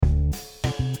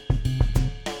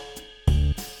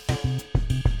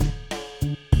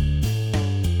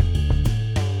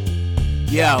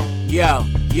Yo.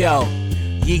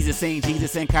 Yeezus ain't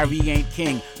Jesus and Kyrie ain't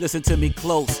king. Listen to me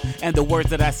close and the words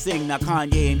that I sing. Now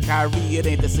Kanye and Kyrie, it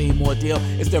ain't the same ordeal.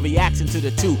 It's the reaction to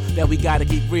the two that we gotta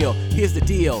keep real. Here's the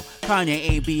deal. Kanye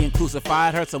ain't being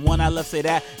crucified. Heard someone I love say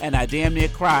that and I damn near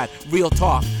cried. Real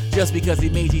talk. Just because he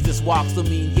made Jesus walk, so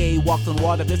mean yeah, he walked on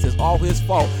water, this is all his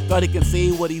fault. Thought he can say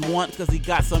what he want cause he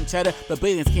got some cheddar, but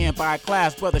billions can't buy a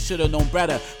class, brother should've known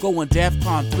better. Going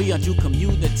DEFCON 3 on you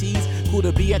communities, cool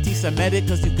to be anti-Semitic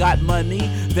cause you got money.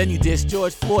 Then you diss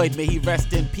George Floyd, may he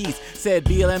rest in peace. Said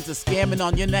BLM's a scamming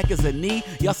on your neck is a knee.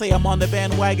 Y'all say I'm on the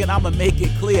bandwagon, I'ma make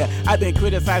it clear. I've been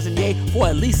criticizing Ye for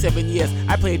at least 7 years.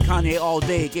 I played Kanye all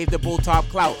day, gave the bull top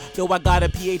clout. Though I got a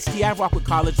PhD, I rock with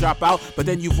college dropout. But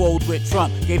then you rolled with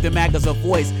Trump, gave the MAGAs a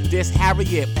voice. Diss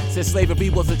Harriet, said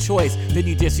slavery was a choice. Then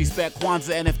you disrespect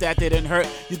Kwanzaa, and if that didn't hurt,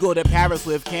 you go to Paris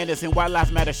with Candace and White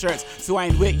Lives Matter shirts. So I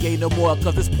ain't with Ye no more,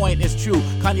 cause this point is true.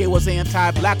 Kanye was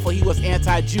anti-black, for he was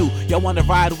anti-Jew. Y'all wanna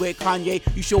ride with Kanye,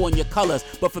 you showing your colors.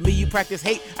 But for me, you practice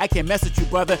hate, I can't mess with you,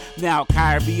 brother. Now,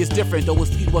 Kyrie is different, though his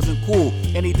tweet wasn't cool.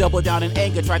 And he doubled down in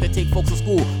anger, tried to take folks to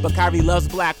school. But Kyrie loves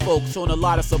black folks, showing a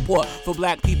lot of support for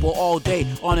black people all day,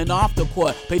 on and off the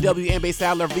court. Paid WNBA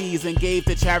salaries and gave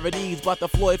to charities. Bought the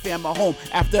Floyd family a home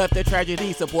after the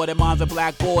tragedy. Supported moms of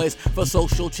black boys for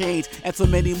social change. And so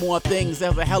many more things,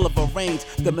 there's a hell of a range.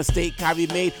 The mistake Kyrie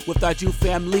made with our Jew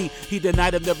family, he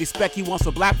denied them the respect he wants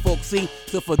for black folks, see.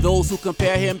 So for those who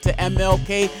compare him to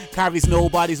MLK, Kyrie's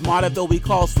nobody's martyr, though he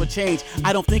calls for change.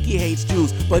 I don't think he hates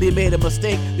Jews, but he made a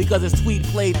mistake because his tweet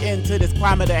played into this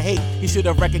climate of hate. He should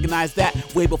have recognized that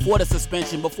way before the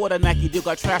suspension, before the Nike deal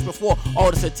got trashed, before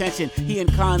all this attention. He and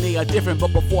Kanye are different,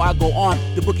 but before I go on,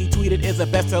 the book he tweeted is a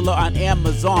bestseller on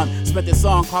Amazon. Spent this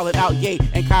song, call it out, Ye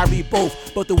and Kyrie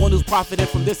both. But the one who's profited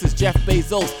from this is Jeff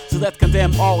Bezos. So let's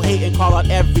condemn all hate and call out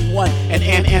everyone and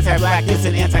anti-blackness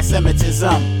and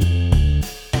anti-Semitism.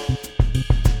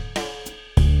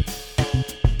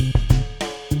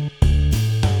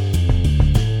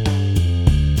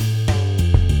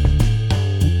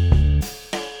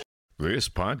 This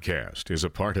podcast is a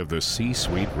part of the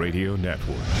C-Suite Radio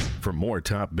Network. For more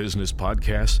top business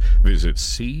podcasts, visit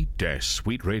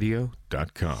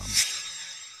c-suiteradio.com.